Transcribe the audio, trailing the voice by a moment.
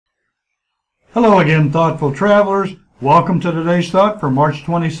Hello again, thoughtful travelers. Welcome to today's thought for March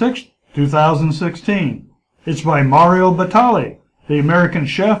 26, 2016. It's by Mario Batali, the American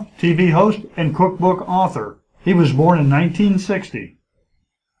chef, TV host, and cookbook author. He was born in 1960.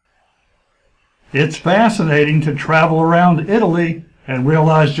 It's fascinating to travel around Italy and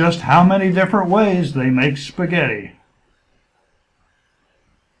realize just how many different ways they make spaghetti.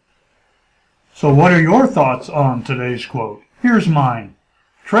 So what are your thoughts on today's quote? Here's mine.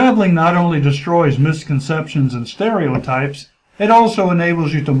 Traveling not only destroys misconceptions and stereotypes, it also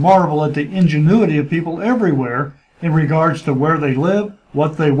enables you to marvel at the ingenuity of people everywhere in regards to where they live,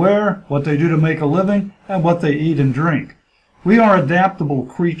 what they wear, what they do to make a living, and what they eat and drink. We are adaptable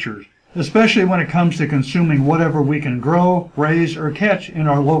creatures, especially when it comes to consuming whatever we can grow, raise, or catch in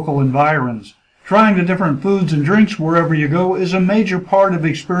our local environs. Trying the different foods and drinks wherever you go is a major part of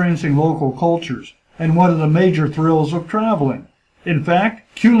experiencing local cultures, and one of the major thrills of traveling. In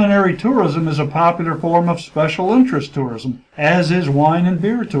fact, culinary tourism is a popular form of special interest tourism, as is wine and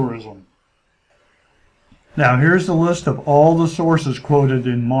beer tourism. Now here's the list of all the sources quoted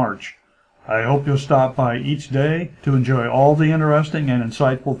in March. I hope you'll stop by each day to enjoy all the interesting and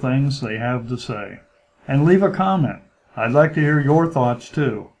insightful things they have to say. And leave a comment. I'd like to hear your thoughts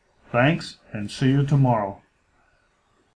too. Thanks, and see you tomorrow.